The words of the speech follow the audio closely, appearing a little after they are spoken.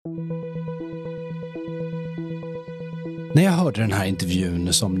När jag hörde den här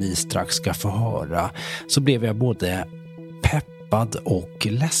intervjun som ni strax ska få höra så blev jag både peppad och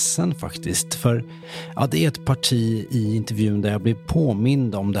ledsen faktiskt. För ja, det är ett parti i intervjun där jag blev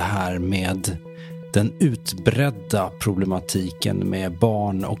påmind om det här med den utbredda problematiken med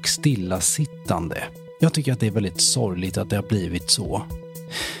barn och stillasittande. Jag tycker att det är väldigt sorgligt att det har blivit så.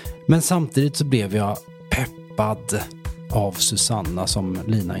 Men samtidigt så blev jag peppad av Susanna som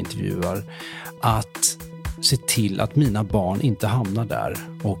Lina intervjuar att se till att mina barn inte hamnar där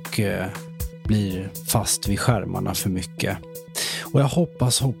och blir fast vid skärmarna för mycket. Och jag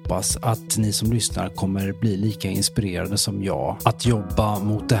hoppas att ni som lyssnar kommer bli lika inspirerade som jag att jobba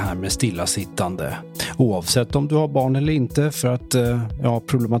mot det här med stillasittande. Oavsett om du har barn eller inte, för att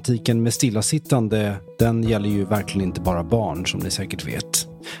problematiken med stillasittande, den gäller ju verkligen inte bara barn som ni säkert vet.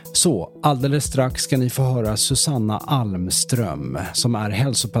 Så, alldeles strax ska ni få höra Susanna Almström som är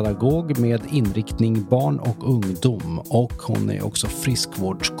hälsopedagog med inriktning barn och ungdom, och hon är också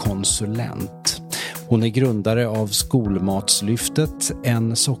friskvårdskonsulent. Hon är grundare av Skolmatslyftet,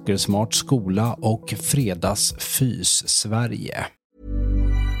 En sockersmart skola och Fredagsfys Sverige.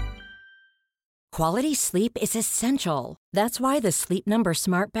 Quality sleep is essential. That's why the Sleep Number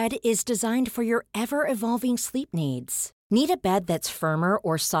Smart Bed is designed for your ever-evolving sleep needs. Need a bed that's firmer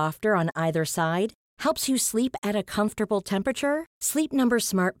or softer on either side? Helps you sleep at a comfortable temperature? Sleep Number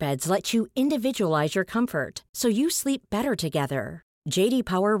Smart Beds let you individualize your comfort, so you sleep better together. J.D.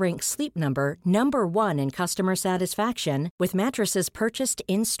 Power ranks Sleep Number number 1 in customer satisfaction with mattresses purchased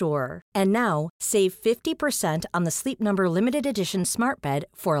in-store. And now, save 50% on the Sleep Number Limited Edition Smart Bed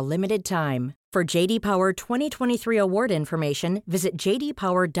for a limited time. For J.D. Power 2023 award information, visit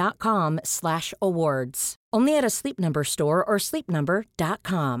jdpower.com/awards. Only at a Sleep Number store or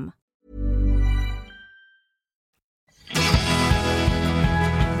sleepnumber.com.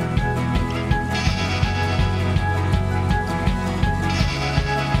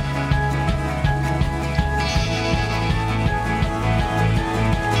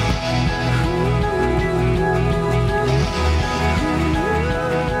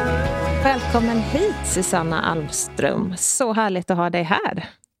 Välkommen hit Susanna Almström. Så härligt att ha dig här.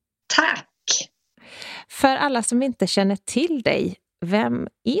 Tack! För alla som inte känner till dig, vem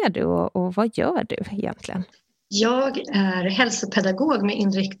är du och vad gör du egentligen? Jag är hälsopedagog med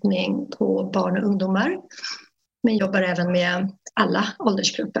inriktning på barn och ungdomar. Men jobbar även med alla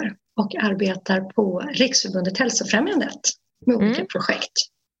åldersgrupper och arbetar på Riksförbundet Hälsofrämjandet med olika projekt.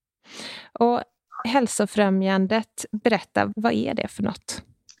 Och Hälsofrämjandet, berätta, vad är det för något?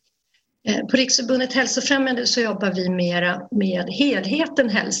 På Riksförbundet Hälsofrämjande så jobbar vi mera med helheten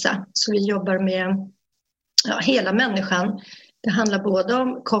hälsa. Så vi jobbar med hela människan. Det handlar både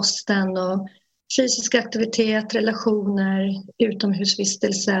om kosten och fysisk aktivitet, relationer,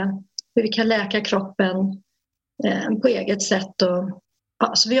 utomhusvistelse, hur vi kan läka kroppen på eget sätt.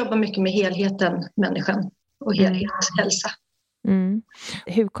 Så vi jobbar mycket med helheten människan och helhetshälsa. Mm.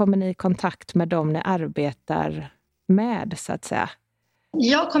 Hur kommer ni i kontakt med dem ni arbetar med så att säga?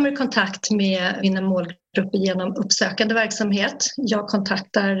 Jag kommer i kontakt med mina målgrupper genom uppsökande verksamhet. Jag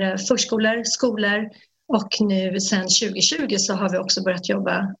kontaktar förskolor, skolor och nu sedan 2020 så har vi också börjat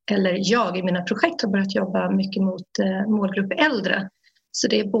jobba, eller jag i mina projekt har börjat jobba mycket mot målgrupper äldre. Så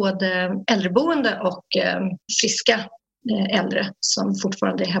det är både äldreboende och friska äldre som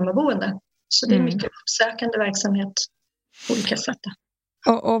fortfarande är hemmaboende. Så det är mycket uppsökande verksamhet på olika sätt.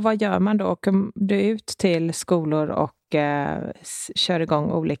 Och vad gör man då? Åker du ut till skolor och kör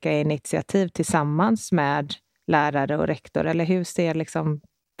igång olika initiativ tillsammans med lärare och rektor? Eller hur ser liksom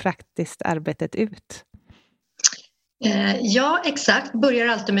praktiskt arbetet ut? Ja, exakt. Börjar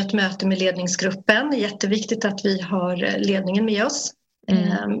alltid med ett möte med ledningsgruppen. Det är jätteviktigt att vi har ledningen med oss.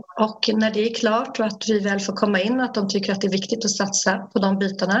 Och när det är klart och att vi väl får komma in, att de tycker att det är viktigt att satsa på de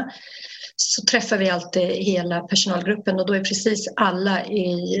bitarna, så träffar vi alltid hela personalgruppen och då är precis alla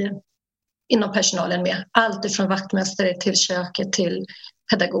inom personalen med. Allt ifrån vaktmästare till köket till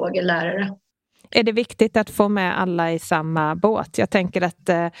pedagoger, lärare. Är det viktigt att få med alla i samma båt? Jag tänker att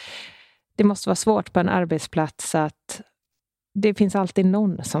det måste vara svårt på en arbetsplats att det finns alltid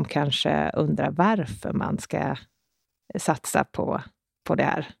någon som kanske undrar varför man ska satsa på det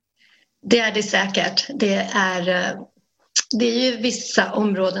här. Det är det säkert. Det är ju vissa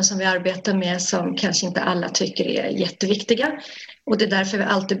områden som vi arbetar med som kanske inte alla tycker är jätteviktiga. Och det är därför vi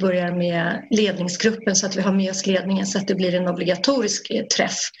alltid börjar med ledningsgruppen så att vi har med oss ledningen så att det blir en obligatorisk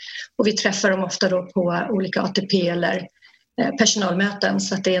träff. Och vi träffar dem ofta då på olika ATP eller personalmöten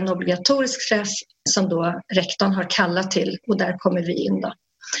så att det är en obligatorisk träff som då rektorn har kallat till och där kommer vi in då.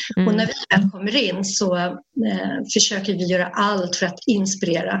 Och när vi väl kommer in så försöker vi göra allt för att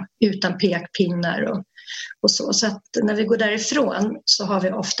inspirera utan pekpinnar och så. Så att när vi går därifrån så har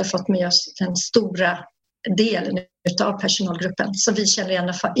vi ofta fått med oss den stora delen av personalgruppen som vi känner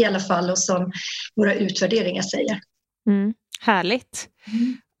i alla fall och som våra utvärderingar säger. Härligt.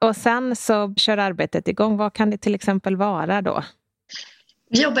 Och sen så kör arbetet igång. Vad kan det till exempel vara då?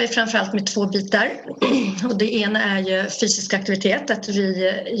 Vi jobbar ju framförallt med 2 bitar. Och det ena är ju fysisk aktivitet. Att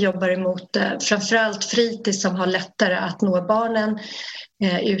vi jobbar emot framförallt fritids som har lättare att nå barnen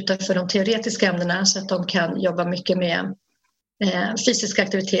utanför de teoretiska ämnena så att de kan jobba mycket med fysisk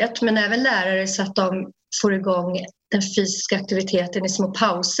aktivitet. Men även lärare så att de får igång den fysiska aktiviteten i små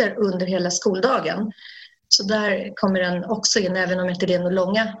pauser under hela skoldagen. Så där kommer den också in, även om inte det är några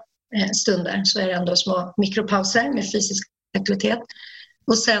långa stunder så är det ändå små mikropauser med fysisk aktivitet.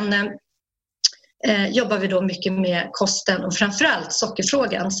 Och sen jobbar vi då mycket med kosten och framförallt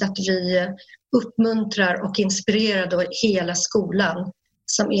sockerfrågan så att vi uppmuntrar och inspirerar då hela skolan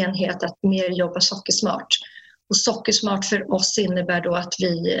som enhet att mer jobba sockersmart. Och sockersmart för oss innebär då att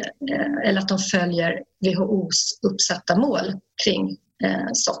att de följer WHO:s uppsatta mål kring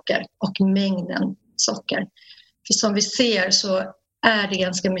socker och mängden socker. För som vi ser så är det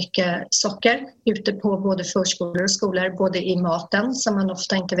ganska mycket socker ute på både förskolor och skolor, både i maten som man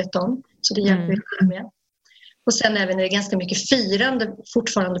ofta inte vet om. Så det hjälper vi med. Och sen även är det ganska mycket firande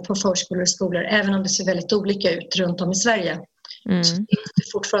fortfarande på förskolor och skolor, även om det ser väldigt olika ut runt om i Sverige. Så det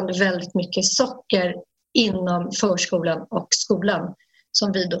är fortfarande väldigt mycket socker inom förskolan och skolan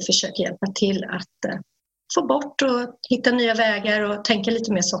som vi då försöker hjälpa till att få bort och hitta nya vägar och tänka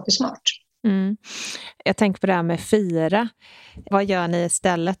lite mer sockersmart. Jag tänker på det här med fira. Vad gör ni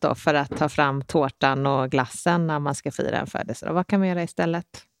istället då för att ta fram tårtan och glassen när man ska fira en födelsedag? Vad kan man göra istället?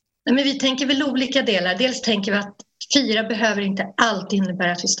 Men vi tänker väl olika delar. Dels tänker vi att fira behöver inte alltid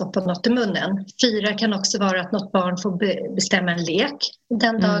innebära att vi stoppar något i munnen. Fira kan också vara att något barn får bestämma en lek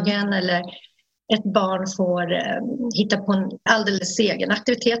den dagen eller ett barn får hitta på en alldeles egen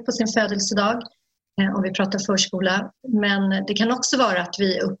aktivitet på sin födelsedag. Om vi pratar förskola. Men det kan också vara att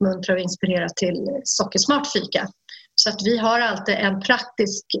vi uppmuntrar och inspirerar till sockersmart fika. Så att vi har alltid en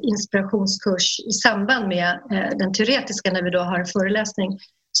praktisk inspirationskurs i samband med den teoretiska när vi då har en föreläsning.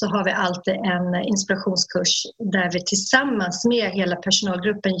 Så har vi alltid en inspirationskurs där vi tillsammans med hela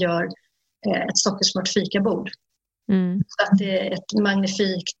personalgruppen gör ett sockersmart fikabord. Så att det är ett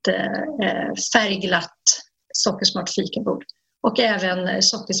magnifikt färgglatt sockersmart fikabord. Och även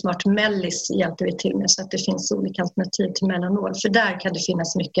sockersmart mellis hjälper vi till med så att det finns olika alternativ till mellanmål. För där kan det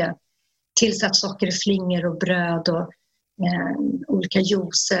finnas mycket tillsatt socker i flingor och bröd och olika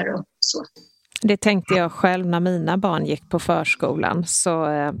juicer och så. Det tänkte jag själv när mina barn gick på förskolan, så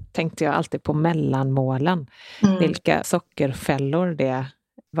tänkte jag alltid på mellanmålen. Vilka sockerfällor det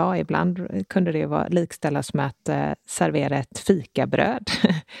var. Ibland kunde det likställas med att servera ett fikabröd.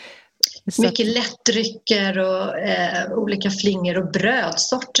 Mycket lättdrycker och olika flingor och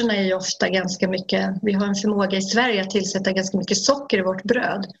brödsorterna är ju ofta ganska mycket. Vi har en förmåga i Sverige att tillsätta ganska mycket socker i vårt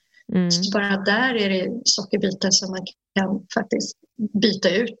bröd. Så bara där är det sockerbitar som man kan faktiskt byta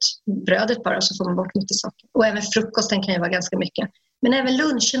ut brödet bara så får man bort mycket socker. Och även frukosten kan ju vara ganska mycket. Men även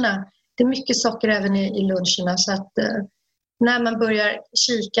luncherna, det är mycket socker även i luncherna så att när man börjar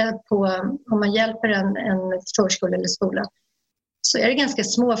kika på om man hjälper en förskola eller skola så är det ganska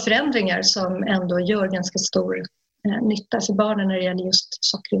små förändringar som ändå gör ganska stor nytta för barnen när det gäller just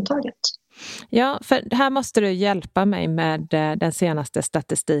sockerintaget. Ja, för här måste du hjälpa mig med den senaste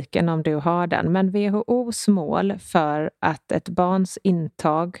statistiken om du har den. Men WHO:s mål för att ett barns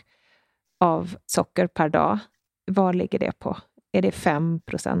intag av socker per dag, vad ligger det på? Är det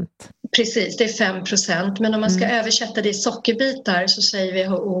 5%? Precis, det är 5%. Men om man ska översätta det i sockerbitar så säger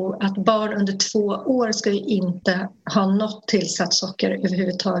WHO att barn under 2 år ska ju inte ha något tillsatt socker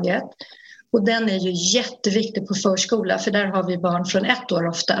överhuvudtaget. Och den är ju jätteviktig på förskola för där har vi barn från 1 år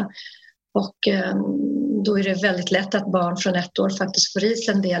ofta. Och då är det väldigt lätt att barn från 1 år faktiskt får i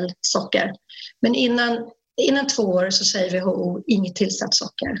sig en del socker. Men innan 2 år så säger WHO inget tillsatt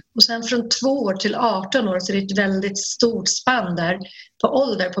socker. Och sen från 2 år till 18 år så är det ett väldigt stort spann där på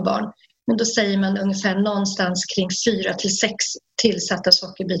ålder på barn. Men då säger man ungefär någonstans kring 4 till 6 tillsatta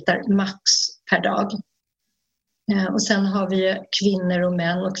sockerbitar max per dag. Och sen har vi kvinnor och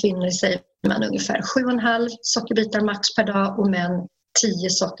män och kvinnor säger man ungefär 7,5 sockerbitar max per dag och män 10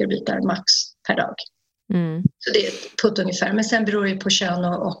 sockerbitar max per dag. Så det är på ungefär. Men sen beror det på kön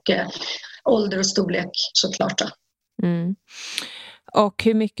och ålder och storlek såklart då. Och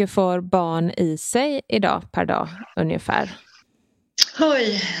hur mycket får barn i sig idag per dag ungefär?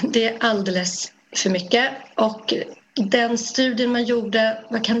 Oj, det är alldeles för mycket. Och Den studien man gjorde,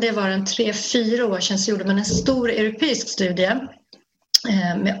 vad kan det vara, 3-4 år sedan, så gjorde man en stor europeisk studie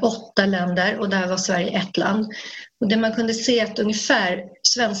med 8 länder och där var Sverige ett land. Och det man kunde se att ungefär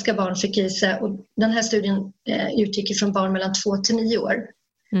svenska barn fick i sig, och den här studien utgick ifrån barn mellan 2 till 9 år.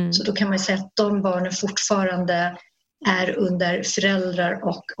 Så då kan man säga att de barnen fortfarande är under föräldrar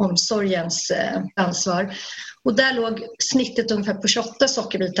och omsorgens ansvar. Och där låg snittet ungefär på 28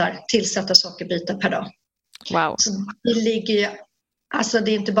 sockerbitar, tillsatta sockerbitar per dag. Wow. Så det ligger ju, alltså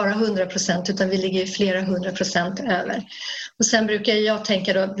det är inte bara 100% utan vi ligger ju flera 100% över. Och sen brukar jag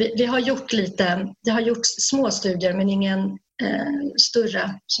tänka då, vi har gjort det har gjorts små studier men ingen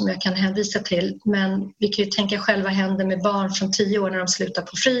större som jag kan hänvisa till. Men vi kan ju tänka själva händer med barn från 10 år när de slutar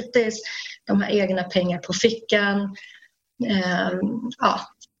på fritids. De har egna pengar på fickan.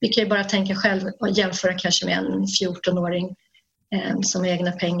 Vi kan ju bara tänka själv och jämföra kanske med en 14-åring som har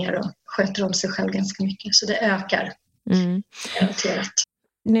egna pengar och sköter om sig själv ganska mycket. Så det ökar garanterat.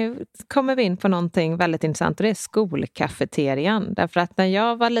 Nu kommer vi in på någonting väldigt intressant och det är skolkafeterian. Därför att när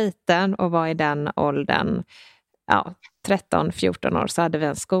jag var liten och var i den åldern, 13-14 år, så hade vi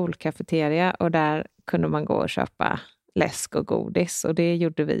en skolkafeteria och där kunde man gå och köpa läsk och godis. Och det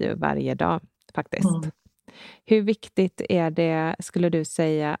gjorde vi ju varje dag faktiskt. Hur viktigt är det, skulle du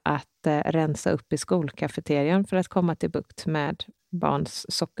säga, att rensa upp i skolkafeterian för att komma till bukt med barns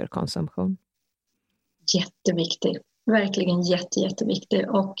sockerkonsumtion? Jätteviktigt. Verkligen jätteviktigt.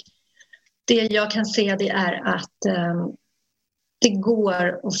 Och det jag kan se det är att det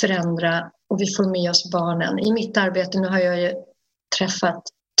går att förändra och vi får med oss barnen. I mitt arbete nu har jag ju träffat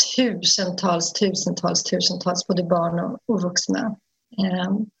tusentals både barn och vuxna.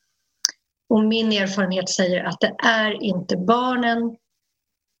 Och min erfarenhet säger att det är inte barnen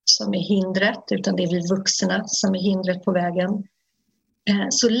som är hindret utan det är vi vuxna som är hindret på vägen.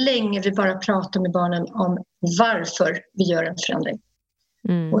 Så länge vi bara pratar med barnen om varför vi gör en förändring.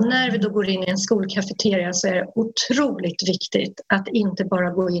 Och när vi då går in i en skolkafeteria så är det otroligt viktigt att inte bara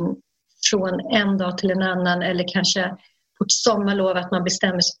gå in från en dag till en annan eller kanske på ett sommarlov att man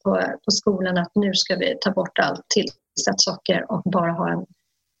bestämmer sig på skolan att nu ska vi ta bort allt tillsatt socker och bara ha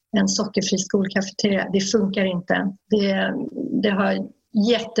en sockerfri skolkafeteria. Det funkar inte. Det har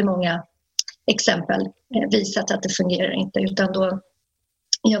jättemånga exempel visat att det fungerar inte. Utan då,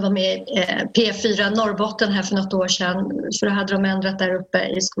 jag var med i P4 Norrbotten här för något år sedan. För då hade de ändrat där uppe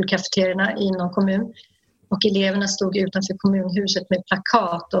i skolkafeterierna i någon kommun. Och eleverna stod utanför kommunhuset med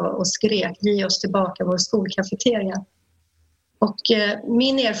plakat och skrek: ge oss tillbaka vår skolkafeteria. Och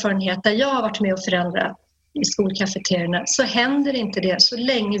min erfarenhet där jag har varit med och förändrat i skolkafeterierna så händer inte det så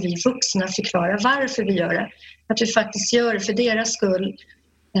länge vi vuxna förklarar varför vi gör det. Att vi faktiskt gör det för deras skull,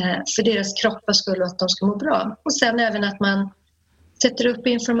 för deras kroppars skull och att de ska må bra. Och sen även att man sätter upp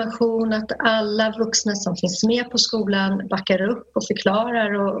information, att alla vuxna som finns med på skolan backar upp och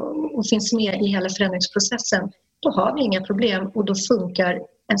förklarar och finns med i hela förändringsprocessen. Då har vi inga problem och då funkar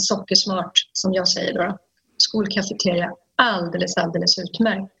en sockersmart, som jag säger då, skolkafeteria alldeles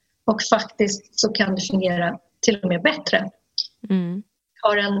utmärkt. Och faktiskt så kan det fungera till och med bättre. Jag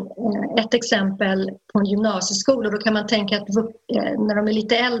har ett exempel på en gymnasieskola och då kan man tänka att när de är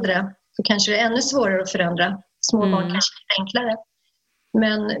lite äldre så kanske det är ännu svårare att förändra. Små barn kanske är enklare.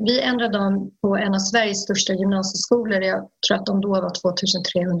 Men vi ändrade dem på en av Sveriges största gymnasieskolor. Jag tror att de då var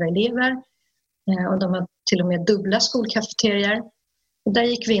 2300 elever. Och de har till och med dubbla skolkafeterier. Och där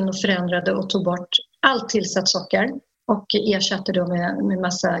gick vi in och förändrade och tog bort allt tillsatt socker. Och ersatte då med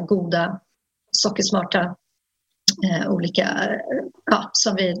massa goda, sockersmarta olika,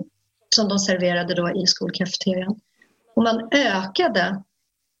 som de serverade då i skolkafeterian. Och man ökade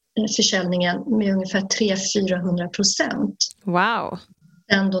försäljningen med ungefär 300-400%. Wow!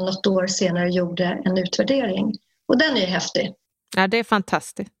 Ändå något år senare gjorde en utvärdering. Och den är häftig. Ja, det är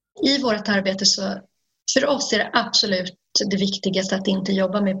fantastiskt. I vårt arbete så, för oss är det absolut det viktigaste att inte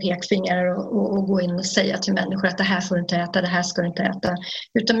jobba med pekfingrar och gå in och säga till människor att det här får du inte äta, det här ska du inte äta.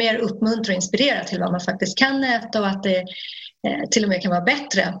 Utan mer uppmuntra och inspirera till vad man faktiskt kan äta och att det till och med kan vara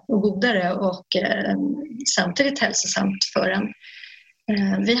bättre och godare och samtidigt hälsosamt för en.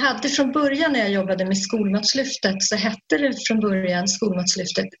 Vi hade från början när jag jobbade med skolmatslyftet så hette det från början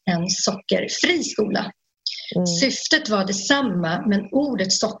skolmatslyftet en sockerfri skola. Syftet var detsamma men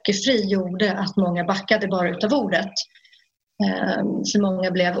ordet sockerfri gjorde att många backade bara utav ordet. För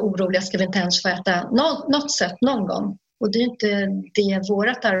många blev oroliga, ska vi inte ens få äta något sätt någon gång? Och det är inte det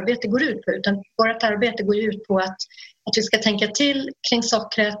vårt arbete går ut på utan vårt arbete går ut på att vi ska tänka till kring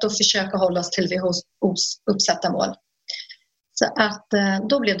sockret och försöka hålla oss till WHO:s uppsatta mål. Så att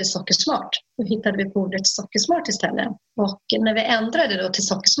då blev det sockersmart. Då hittade vi på ordet sockersmart istället. Och när vi ändrade då till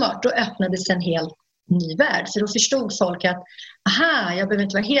sockersmart då öppnades en hel ny värld. För då förstod folk att aha, jag behöver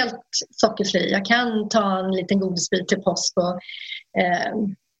inte vara helt sockerfri. Jag kan ta en liten godisbit till påsk och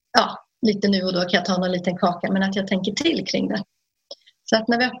lite nu och då kan jag ta en liten kaka. Men att jag tänker till kring det. Så att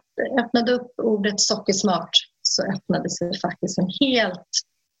när vi öppnade upp ordet sockersmart så öppnade sig faktiskt en helt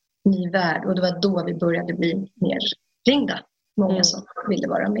ny värld. Och det var då vi började bli mer ringda. Många som ville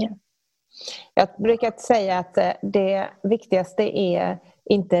vara med. Jag brukar säga att det viktigaste är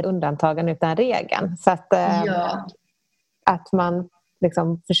inte undantagen utan regeln. Så att man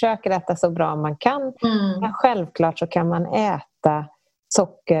liksom försöker äta så bra man kan. Men självklart så kan man äta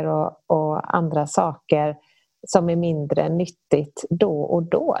socker och andra saker som är mindre nyttigt då och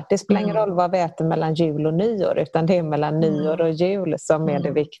då. Det spelar ingen roll vad vi äter mellan jul och nyår, utan det är mellan nyår och jul som är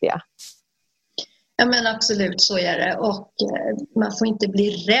det viktiga. Ja, men absolut, så är det. Och man får inte bli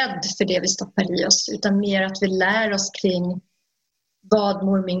rädd för det vi stoppar i oss, utan mer att vi lär oss kring vad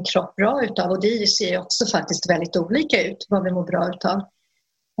mår min kropp bra utav. Och det ser också faktiskt väldigt olika ut, vad vi mår bra utav.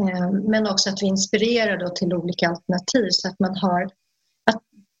 Men också att vi inspirerar då till olika alternativ, så att man har att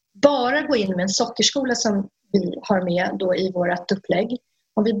bara gå in med en sockerskola som vi har med då i vårt upplägg.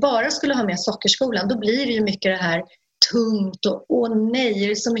 Om vi bara skulle ha med sockerskolan, då blir det ju mycket det här tungt och åh nej,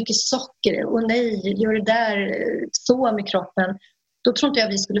 det är så mycket socker, åh nej, gör det där så med kroppen. Då tror inte jag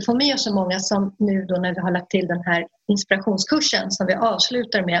vi skulle få med så många som nu då när vi har lagt till den här inspirationskursen som vi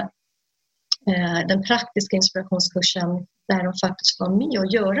avslutar med. Den praktiska inspirationskursen där de faktiskt får med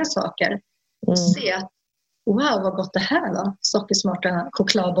och göra saker. Och se att wow, vad gott det här var. Sockersmarta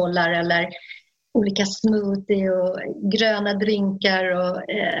chokladbollar eller olika smoothie och gröna drinkar och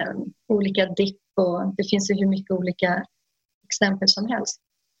olika dipp. Och det finns ju hur mycket olika exempel som helst.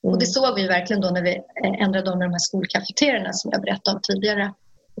 Och det såg vi verkligen då när vi ändrade om de här skolkafeterierna som jag berättade om tidigare.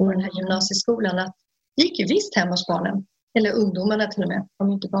 Och den här gymnasieskolan, att det gick ju visst hem hos barnen. Eller ungdomarna till och med,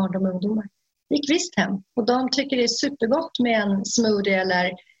 om inte barn, de ungdomar. Det gick visst hem. Och de tycker det är supergott med en smoothie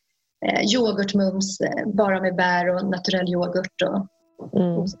eller yoghurtmums bara med bär och naturell yoghurt och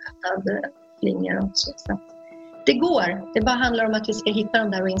oskattad flingor och så. Det går. Det bara handlar om att vi ska hitta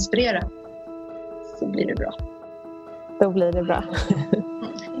dem där och inspirera. Så blir det bra. Då blir det bra.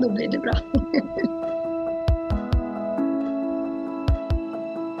 Då blir det bra.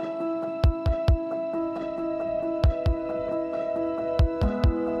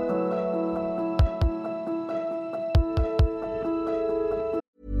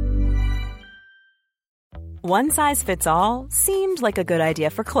 One size fits all seemed like a good idea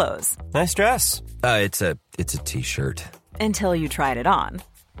for clothes. Nice dress. It's a t-shirt. Until you tried it on.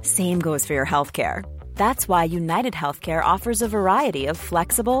 Same goes for your healthcare. That's why United Healthcare offers a variety of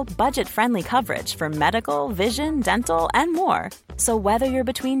flexible, budget-friendly coverage for medical, vision, dental, and more. So whether you're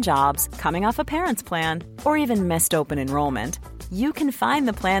between jobs, coming off a parent's plan, or even missed open enrollment, you can find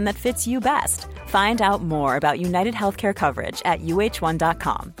the plan that fits you best. Find out more about United Healthcare coverage at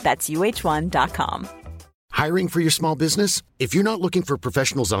uh1.com. That's uh1.com. Hiring for your small business? If you're not looking for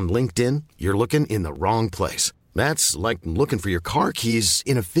professionals on LinkedIn, you're looking in the wrong place. That's like looking for your car keys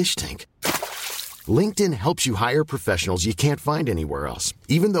in a fish tank. LinkedIn helps you hire professionals you can't find anywhere else,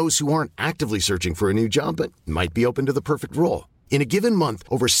 even those who aren't actively searching for a new job but might be open to the perfect role. In a given month,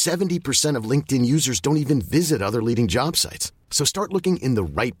 over 70% of LinkedIn users don't even visit other leading job sites. So start looking in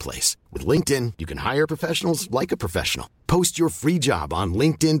the right place. With LinkedIn, you can hire professionals like a professional. Post your free job on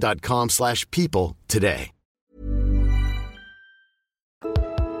linkedin.com/people today.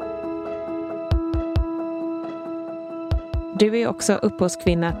 Du är också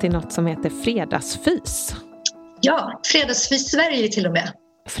upphovskvinna till något som heter Fredagsfys. Ja, Fredagsfys Sverige till och med.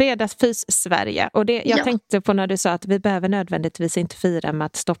 Fredagsfys Sverige. Och jag tänkte på när du sa att vi behöver nödvändigtvis inte fira med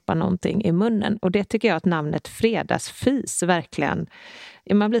att stoppa någonting i munnen. Och det tycker jag att namnet Fredagsfys verkligen,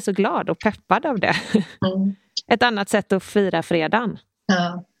 man blir så glad och peppad av det. Ett annat sätt att fira fredagen.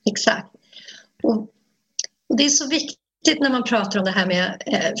 Ja, exakt. Och det är så viktigt när man pratar om det här med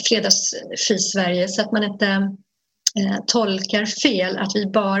Fredagsfys Sverige, så att man inte tolkar fel att vi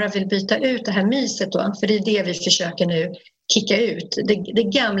bara vill byta ut det här myset då, för det är det vi försöker nu kicka ut. Det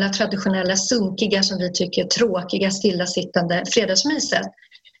gamla traditionella sunkiga som vi tycker tråkiga stillasittande fredagsmyset.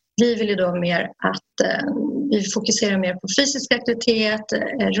 Vi vill ju då mer att vi fokuserar mer på fysisk aktivitet,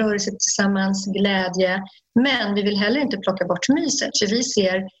 rörelse tillsammans, glädje, men vi vill heller inte plocka bort myset, för vi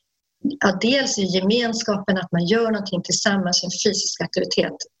ser att dels i gemenskapen att man gör någonting tillsammans i en fysisk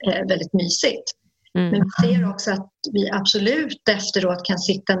aktivitet väldigt mysigt. Men vi ser också att vi absolut efteråt kan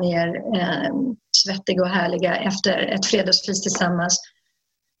sitta ner svettiga och härliga efter ett fredagsfys tillsammans.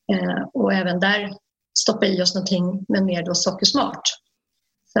 Och även där stoppa i oss någonting men mer då sockersmart.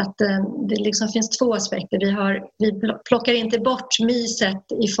 Så att det liksom finns två aspekter. Vi plockar inte bort myset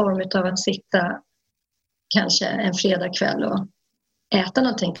i form av att sitta kanske en fredagkväll och äta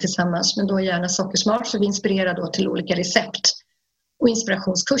någonting tillsammans, men då gärna sockersmart, så vi inspirerar då till olika recept och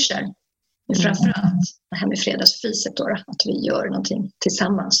inspirationskurser. Men framförallt det här med fredagsfyset då, att vi gör någonting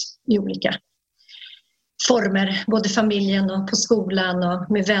tillsammans i olika former, både familjen och på skolan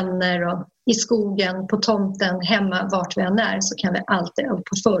och med vänner och i skogen, på tomten, hemma, vart vi än är, så kan vi alltid, och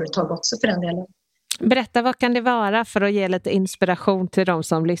på företag också för den delen. Berätta, vad kan det vara för att ge lite inspiration till de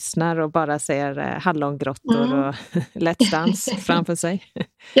som lyssnar och bara ser hallongrottor och Let's Dance framför sig?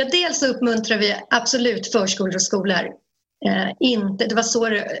 Ja, dels så uppmuntrar vi absolut förskolor och skolor. Det var så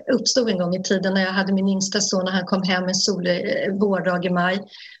det uppstod en gång i tiden när jag hade min yngsta son och han kom hem en solig vårdag i maj.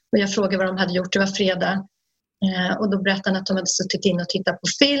 Och jag frågade vad de hade gjort, det var fredag. Och då berättade han att de hade suttit in och tittat på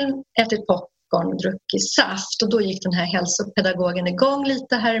film, ätit popcorn och druckit saft. Och då gick den här hälsopedagogen igång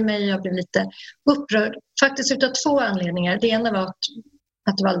lite här i mig. Jag blev lite upprörd, faktiskt utav 2 anledningar. Det ena var att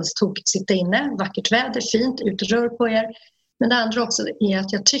det var alldeles tokigt att sitta inne, vackert väder, fint, ut och rör på er. Men det andra också är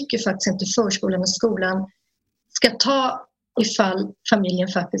att jag tycker faktiskt inte förskolan och skolan ska ta ifall familjen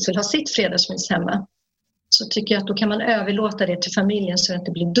faktiskt vill ha sitt fredagsmys hemma. Så tycker jag att då kan man överlåta det till familjen så att det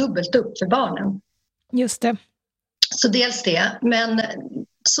inte blir dubbelt upp för barnen. Just det. Så dels det, men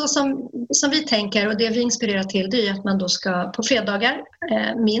så som vi tänker och det vi inspirerar till, det är att man då ska på fredagar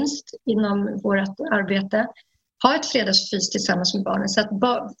minst inom vårt arbete ha ett fredagsfys tillsammans med barnen. Så att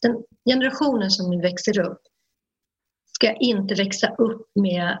den generationen som nu växer upp ska inte växa upp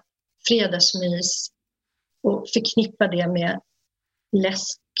med fredagsmys och förknippa det med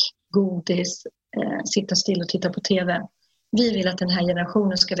läsk, godis, sitta still och titta på tv. Vi vill att den här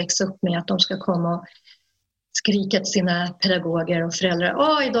generationen ska växa upp med att de ska komma och skrika till sina pedagoger och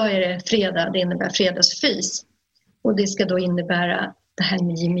föräldrar. Idag är det fredag, det innebär fredagsfys. Och det ska då innebära det här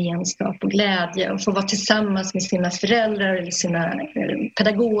med gemenskap och glädje och få vara tillsammans med sina föräldrar eller sina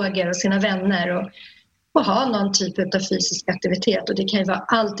pedagoger och sina vänner och ha någon typ av fysisk aktivitet. Och det kan ju vara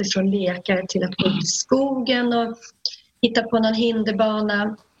allt ifrån lekar till att gå ut i skogen och hitta på någon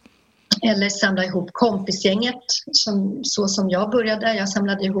hinderbana. Eller samla ihop kompisgänget, så som jag började. Jag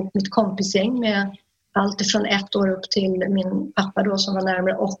samlade ihop mitt kompisgäng med allt ifrån 1 år upp till min pappa då, som var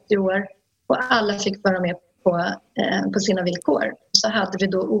närmare 80 år. Och alla fick vara med på sina villkor. Så hade vi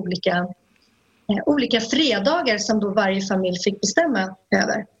då olika fredagar som då varje familj fick bestämma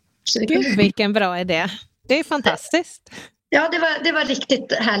över. Gud, vilken bra idé. Det är fantastiskt. Ja, det var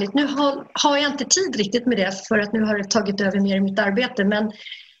riktigt härligt. Nu har jag inte tid riktigt med det för att nu har det tagit över mer i mitt arbete. Men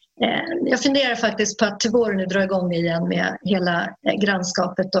jag funderar faktiskt på att till våren nu dra igång igen med hela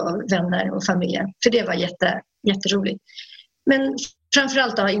grannskapet och vänner och familjer. För det var jätteroligt. Men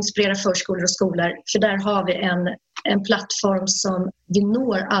framförallt då inspirera förskolor och skolor. För där har vi en plattform som vi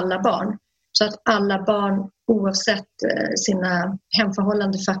når alla barn. Så att alla barn oavsett sina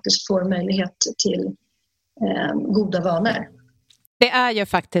hemförhållanden faktiskt får möjlighet till goda vanor. Det är ju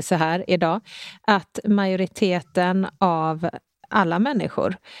faktiskt så här idag att majoriteten av alla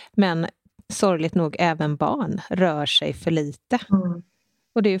människor, men sorgligt nog även barn, rör sig för lite.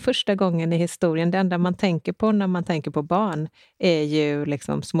 Och det är ju första gången i historien, det enda man tänker på när man tänker på barn är ju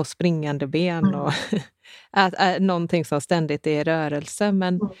liksom små springande ben och någonting som ständigt är i rörelse.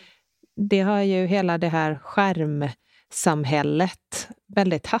 Men det har ju hela det här skärmsamhället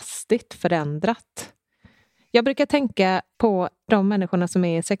väldigt hastigt förändrat. Jag brukar tänka på de människorna som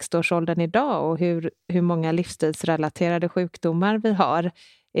är i 60-årsåldern idag och hur många livsstilsrelaterade sjukdomar vi har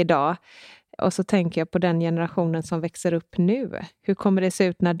idag. Och så tänker jag på den generationen som växer upp nu. Hur kommer det se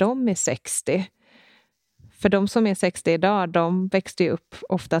ut när de är 60? För de som är 60 idag, de växte ju upp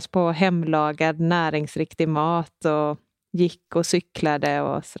oftast på hemlagad näringsriktig mat och gick och cyklade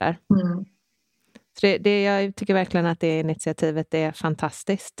och sådär. Så jag tycker verkligen att det initiativet är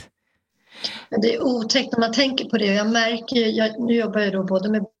fantastiskt. Det är otäckt när man tänker på det. Jag märker, nu jobbar jag då både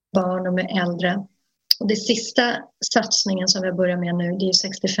med barn och med äldre. Och det sista satsningen som vi börjar med nu, det är ju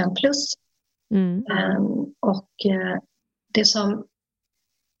 65 plus. Och det som,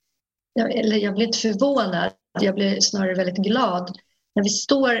 jag blir inte förvånad, jag blir snarare väldigt glad när vi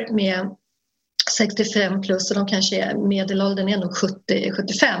står med 65 plus och de kanske är medelåldern är nog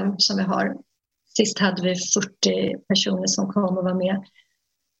 70-75 som vi har. Sist hade vi 40 personer som kom och var med.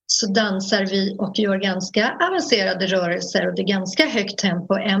 Så dansar vi och gör ganska avancerade rörelser och det är ganska högt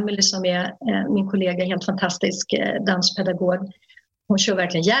tempo. Emily som är min kollega, helt fantastisk danspedagog. Hon kör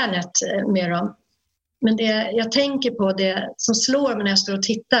verkligen järnet med dem. Men det jag tänker på, det som slår mig när jag står och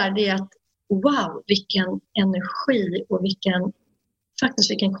tittar, det är att wow, vilken energi och vilken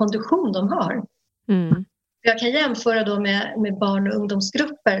kondition de har. Jag kan jämföra då med barn- och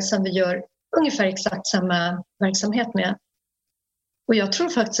ungdomsgrupper som vi gör ungefär exakt samma verksamhet med. Och jag tror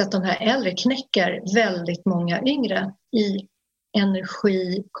faktiskt att de här äldre knäcker väldigt många yngre i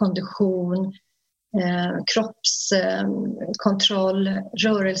energi, kondition, kroppskontroll,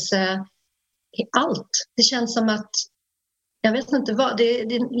 rörelse, i allt. Det känns som att, jag vet inte vad,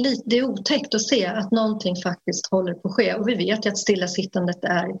 det är otäckt att se att någonting faktiskt håller på att ske. Och vi vet ju att stillasittandet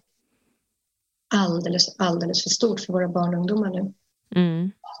är alldeles för stort för våra barn och ungdomar nu.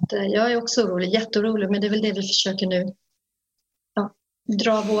 Jag är också orolig, jätteorolig, men det är väl det vi försöker nu.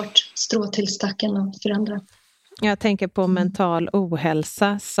 Dra vårt strå till stacken och förändra. Jag tänker på mental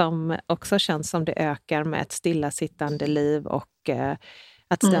ohälsa som också känns som det ökar med ett stillasittande liv och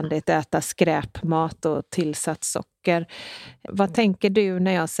att ständigt äta skräpmat och tillsatt socker. Vad tänker du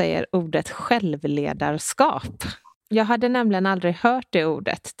när jag säger ordet självledarskap? Jag hade nämligen aldrig hört det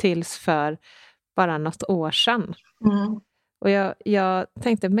ordet tills för bara något år sedan. Och jag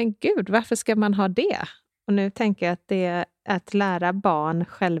tänkte, men gud, varför ska man ha det? Och nu tänker jag att att lära barn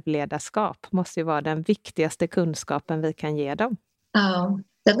självledarskap måste ju vara den viktigaste kunskapen vi kan ge dem. Ja,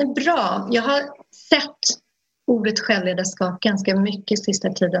 den är bra. Jag har sett ordet självledarskap ganska mycket sista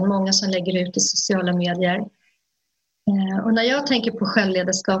tiden. Många som lägger ut i sociala medier. Och när jag tänker på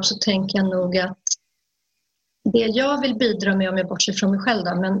självledarskap så tänker jag nog att det jag vill bidra med, om jag bortser från mig själv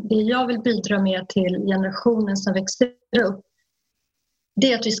då, men det jag vill bidra med till generationen som växer upp,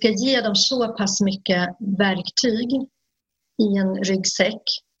 det är att vi ska ge dem så pass mycket verktyg i en ryggsäck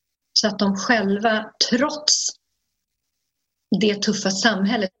så att de själva, trots det tuffa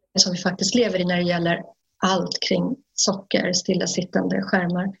samhället som vi faktiskt lever i när det gäller allt kring socker, stillasittande,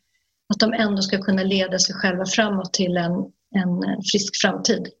 skärmar, att de ändå ska kunna leda sig själva framåt till en frisk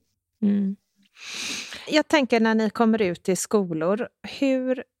framtid. Jag tänker när ni kommer ut i skolor,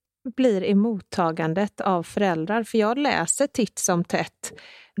 hur blir emottagandet av föräldrar? För jag läser titt som tätt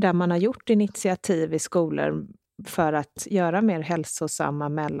där man har gjort initiativ i skolor för att göra mer hälsosamma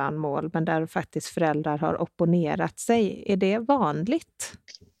mellanmål, men där faktiskt föräldrar har opponerat sig. Är det vanligt?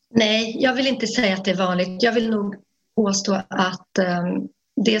 Nej, jag vill inte säga att det är vanligt. Jag vill nog påstå att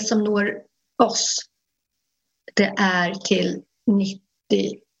det som når oss, det är till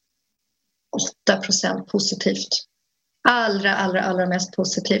 98% positivt. Allra mest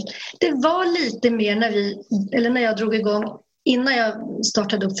positivt. Det var lite mer när jag drog igång, innan jag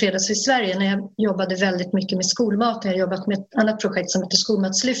startade upp Fredags i Sverige, när jag jobbade väldigt mycket med skolmat. Jag jobbat med ett annat projekt som heter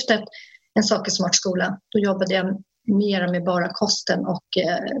Skolmatslyftet, en sockersmart skola. Då jobbade jag mer med bara kosten och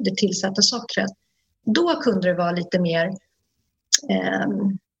det tillsatta sockret. Då kunde det vara lite mer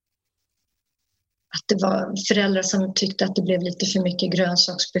att det var föräldrar som tyckte att det blev lite för mycket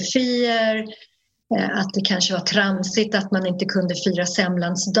grönsaksbufféer, att det kanske var tramsigt att man inte kunde fira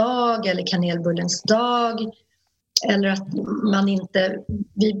semlans dag eller kanelbullens dag, eller att man inte,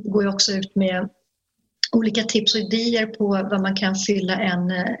 vi går ju också ut med olika tips och idéer på vad man kan fylla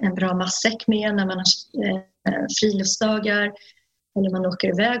en bra matsäck med när man har friluftsdagar eller man åker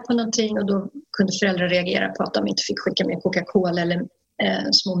iväg på någonting, och då kunde föräldrar reagera på att de inte fick skicka med Coca-Cola eller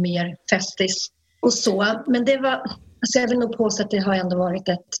små mer festis och så. Men det var, alltså jag vill nog påstå att det har ändå varit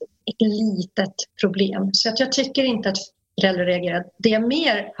ett litet problem. Så att jag tycker inte att föräldrar reagerar. Det jag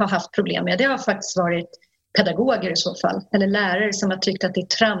mer har haft problem med, det har faktiskt varit pedagoger i så fall, eller lärare som har tyckt att det är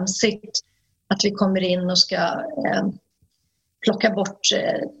tramsigt att vi kommer in och ska plocka bort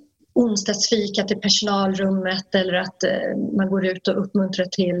onsdagsfika till personalrummet, eller att man går ut och uppmuntrar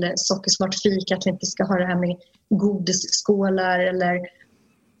till sockersmart fika, att vi inte ska ha det här med godisskålar eller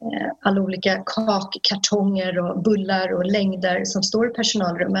alla olika kakkartonger och bullar och längder som står i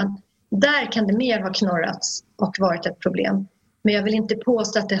personalrummen. Där kan det mer ha knorrats och varit ett problem. Men jag vill inte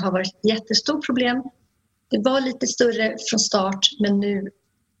påstå att det har varit ett jättestort problem. Det var lite större från start, men nu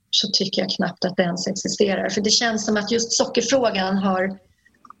så tycker jag knappt att det ens existerar. För det känns som att just sockerfrågan har...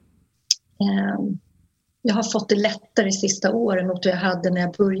 jag har fått det lättare de sista åren mot vad jag hade när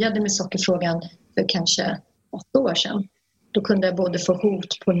jag började med sockerfrågan för kanske 8 år sedan. Då kunde jag både få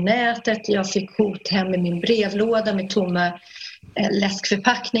hot på nätet, jag fick hot hem i min brevlåda med tomma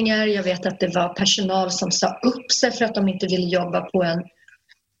läskförpackningar. Jag vet att det var personal som sa upp sig för att de inte ville jobba på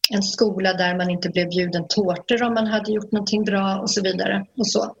en skola där man inte blev bjuden tårtor om man hade gjort någonting bra och så vidare. Och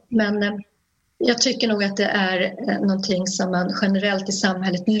så. Men jag tycker nog att det är någonting som man generellt i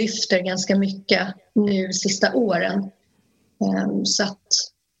samhället lyfter ganska mycket nu sista åren. Så att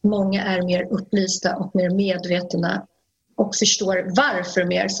många är mer upplysta och mer medvetna och förstår varför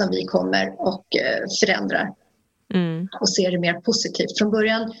mer som vi kommer och förändrar. Och ser det mer positivt. Från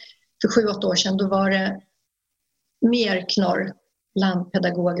början, för 7-8 år sedan, då var det mer knorr bland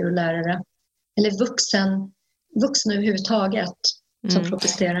pedagoger och lärare. Eller vuxna överhuvudtaget som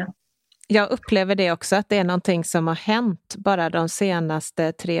protesterar. Jag upplever det också, att det är någonting som har hänt bara de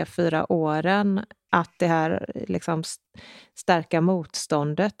senaste 3-4 åren. Att det här liksom starka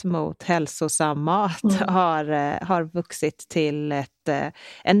motståndet mot hälsosam mat har vuxit till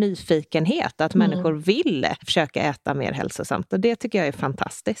en nyfikenhet. Att människor vill försöka äta mer hälsosamt. Och det tycker jag är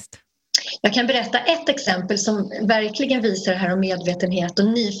fantastiskt. Jag kan berätta ett exempel som verkligen visar det här om medvetenhet och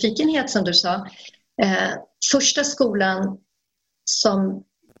nyfikenhet som du sa. Första skolan som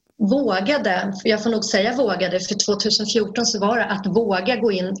vågade, jag får nog säga vågade, för 2014 så var det att våga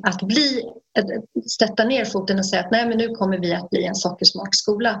gå in, att sätta ner foten och säga att nej, men nu kommer vi att bli en sockersmart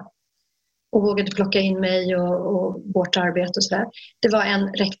skola. Och vågade plocka in mig och vårt arbete och sådär. Det var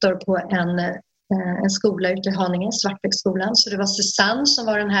en rektor på en skola ute i Haninge, Svartbäcksskolan. Så det var Susanne som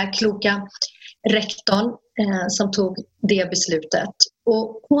var den här kloka rektorn som tog det beslutet.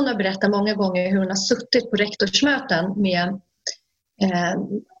 Och hon har berättat många gånger hur hon har suttit på rektorsmöten med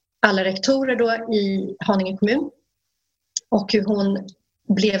alla rektorer då i Haninge kommun. Och hur hon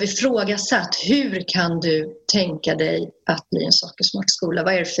blev ifrågasatt. Hur kan du tänka dig att bli en sockersmart skola?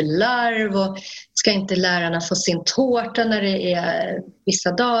 Vad är det för larv? Och ska inte lärarna få sin tårta när det är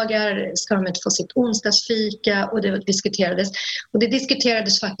vissa dagar? Ska de inte få sitt onsdagsfika? Och det diskuterades. Och det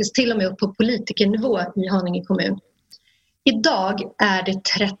diskuterades faktiskt till och med upp på politikernivå i Haninge kommun. Idag är det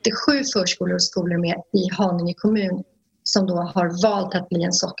 37 förskolor och skolor med i Haninge kommun som då har valt att bli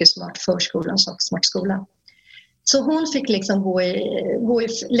en sockersmart förskola, en sockersmart skola. Så hon fick liksom gå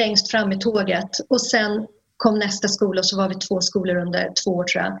längst fram i tåget och sen kom nästa skola och så var vi 2 skolor under 2 år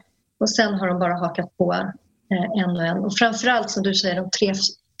tror jag. Och sen har de bara hakat på en och en. Och framförallt som du säger de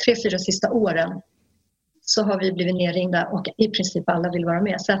 3-4 sista åren så har vi blivit nerringda och i princip alla vill vara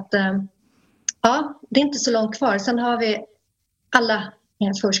med. Så att ja, det är inte så långt kvar. Sen har vi alla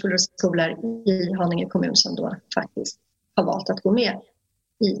förskolor och skolor i Haninge kommun som då faktiskt har valt att gå med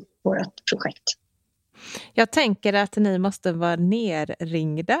i vårt projekt. Jag tänker att ni måste vara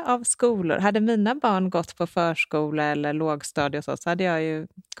nerringda av skolor. Hade mina barn gått på förskola eller lågstadie så hade jag ju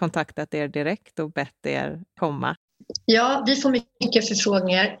kontaktat er direkt och bett er komma. Ja, vi får mycket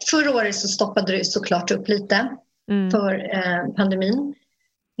förfrågningar. Förra året så stoppade det såklart upp lite för pandemin.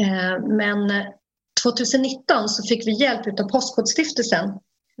 Men 2019 så fick vi hjälp av Postkodstiftelsen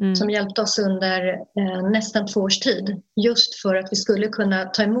som hjälpte oss under nästan 2 års tid. Just för att vi skulle kunna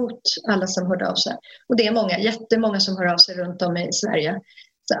ta emot alla som hörde av sig. Och det är jättemånga som hör av sig runt om i Sverige.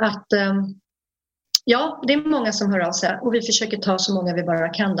 Så att ja, det är många som hör av sig. Och vi försöker ta så många vi bara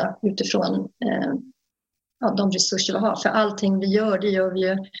kan då, utifrån de resurser vi har. För allting vi gör, det gör vi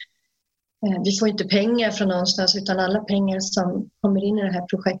ju. Vi får inte pengar från någonstans utan alla pengar som kommer in i det här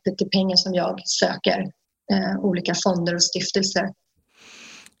projektet är pengar som jag söker. Olika fonder och stiftelser.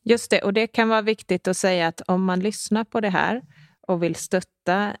 Just det, och det kan vara viktigt att säga att om man lyssnar på det här och vill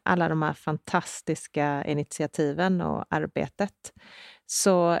stötta alla de här fantastiska initiativen och arbetet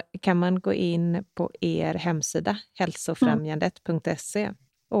så kan man gå in på er hemsida hälsofrämjandet.se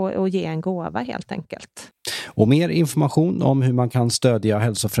och ge en gåva helt enkelt. Och mer information om hur man kan stödja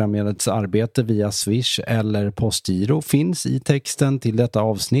Hälsofrämjandets arbete via Swish eller Postgiro finns i texten till detta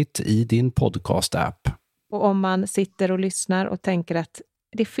avsnitt i din podcast-app. Och om man sitter och lyssnar och tänker att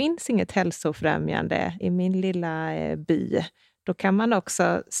det finns inget hälsofrämjande i min lilla by, då kan man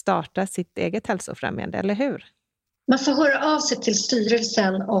också starta sitt eget hälsofrämjande, eller hur? Man får höra av sig till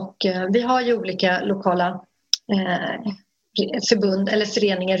styrelsen och vi har ju olika lokala förbund eller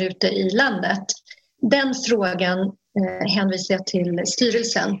föreningar ute i landet. Den frågan hänvisar jag till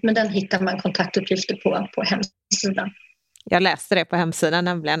styrelsen, men den hittar man kontaktuppgifter på hemsidan. Jag läste det på hemsidan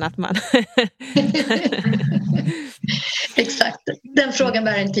nämligen att man... Exakt, den frågan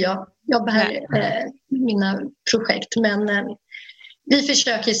bär inte jag. Jag bär mina projekt, men vi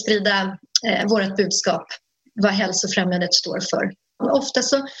försöker sprida vårt budskap, vad hälsofrämjandet står för. Ofta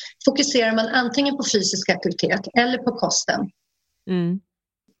så fokuserar man antingen på fysisk aktivitet eller på kosten.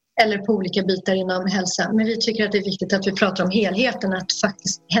 Eller på olika bitar inom hälsa. Men vi tycker att det är viktigt att vi pratar om helheten, att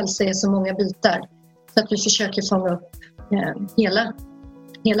faktiskt hälsa är så många bitar. Så att vi försöker fånga upp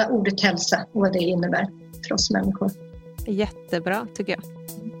hela ordet hälsa och vad det innebär för oss människor. Jättebra tycker jag.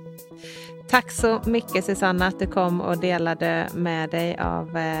 Tack så mycket Susanna att du kom och delade med dig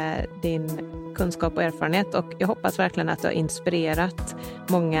av din kunskap och erfarenhet, och jag hoppas verkligen att du har inspirerat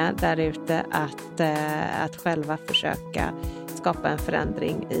många där ute att själva försöka skapa en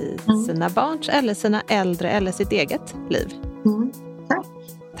förändring i sina barns eller sina äldre eller sitt eget liv. Tack.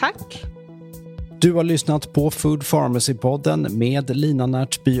 Tack. Du har lyssnat på Food Pharmacy-podden med Lina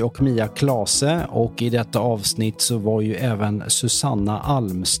Närtby och Mia Klase, och i detta avsnitt så var ju även Susanna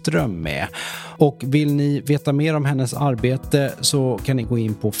Almström med. Och vill ni veta mer om hennes arbete så kan ni gå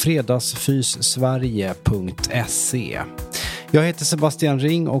in på fredagsfyssverige.se. Jag heter Sebastian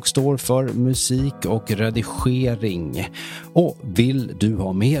Ring och står för musik och redigering. Och vill du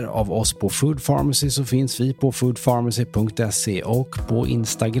ha mer av oss på Food Pharmacy så finns vi på foodpharmacy.se och på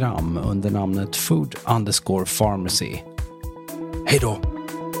Instagram under namnet food_pharmacy. Hej då!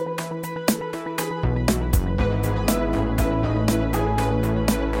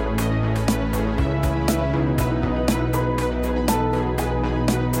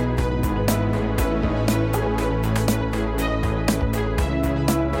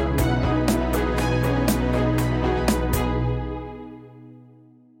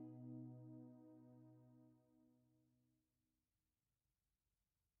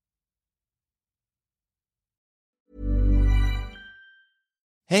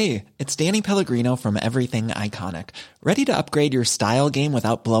 Hey, it's Danny Pellegrino from Everything Iconic. Ready to upgrade your style game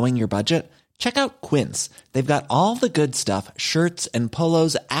without blowing your budget? Check out Quince. They've got all the good stuff, shirts and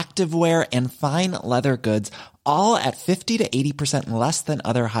polos, activewear, and fine leather goods, all at 50 to 80% less than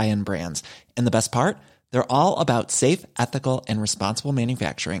other high-end brands. And the best part? They're all about safe, ethical, and responsible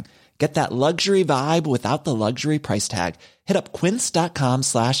manufacturing. Get that luxury vibe without the luxury price tag. Hit up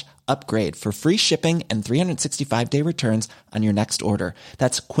quince.com/upgrade for free shipping and 365-day returns on your next order.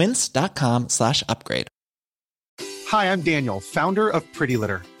 That's quince.com/upgrade. Hi, I'm Daniel, founder of Pretty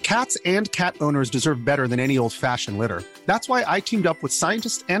Litter. Cats and cat owners deserve better than any old-fashioned litter. That's why I teamed up with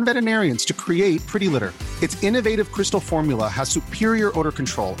scientists and veterinarians to create Pretty Litter. Its innovative crystal formula has superior odor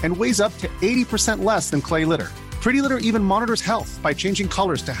control and weighs up to 80% less than clay litter. Pretty Litter even monitors health by changing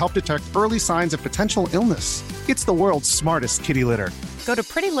colors to help detect early signs of potential illness. It's the world's smartest kitty litter. Go to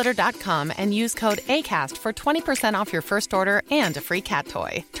prettylitter.com and use code ACAST for 20% off your first order and a free cat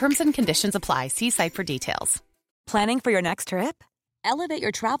toy. Terms and conditions apply. See site for details. Planning for your next trip? Elevate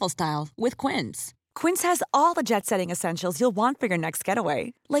your travel style with Quince. Quince has all the jet-setting essentials you'll want for your next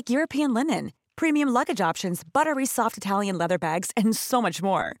getaway, like European linen, premium luggage options, buttery soft Italian leather bags, and so much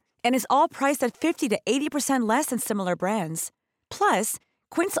more. And is all priced at 50 to 80% less than similar brands. Plus,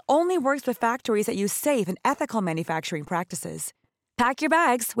 Quince only works with factories that use safe and ethical manufacturing practices. Pack your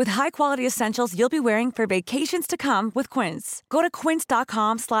bags with high-quality essentials you'll be wearing for vacations to come with Quince. Go to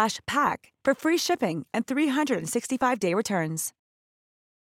quince.com/pack for free shipping and 365-day returns.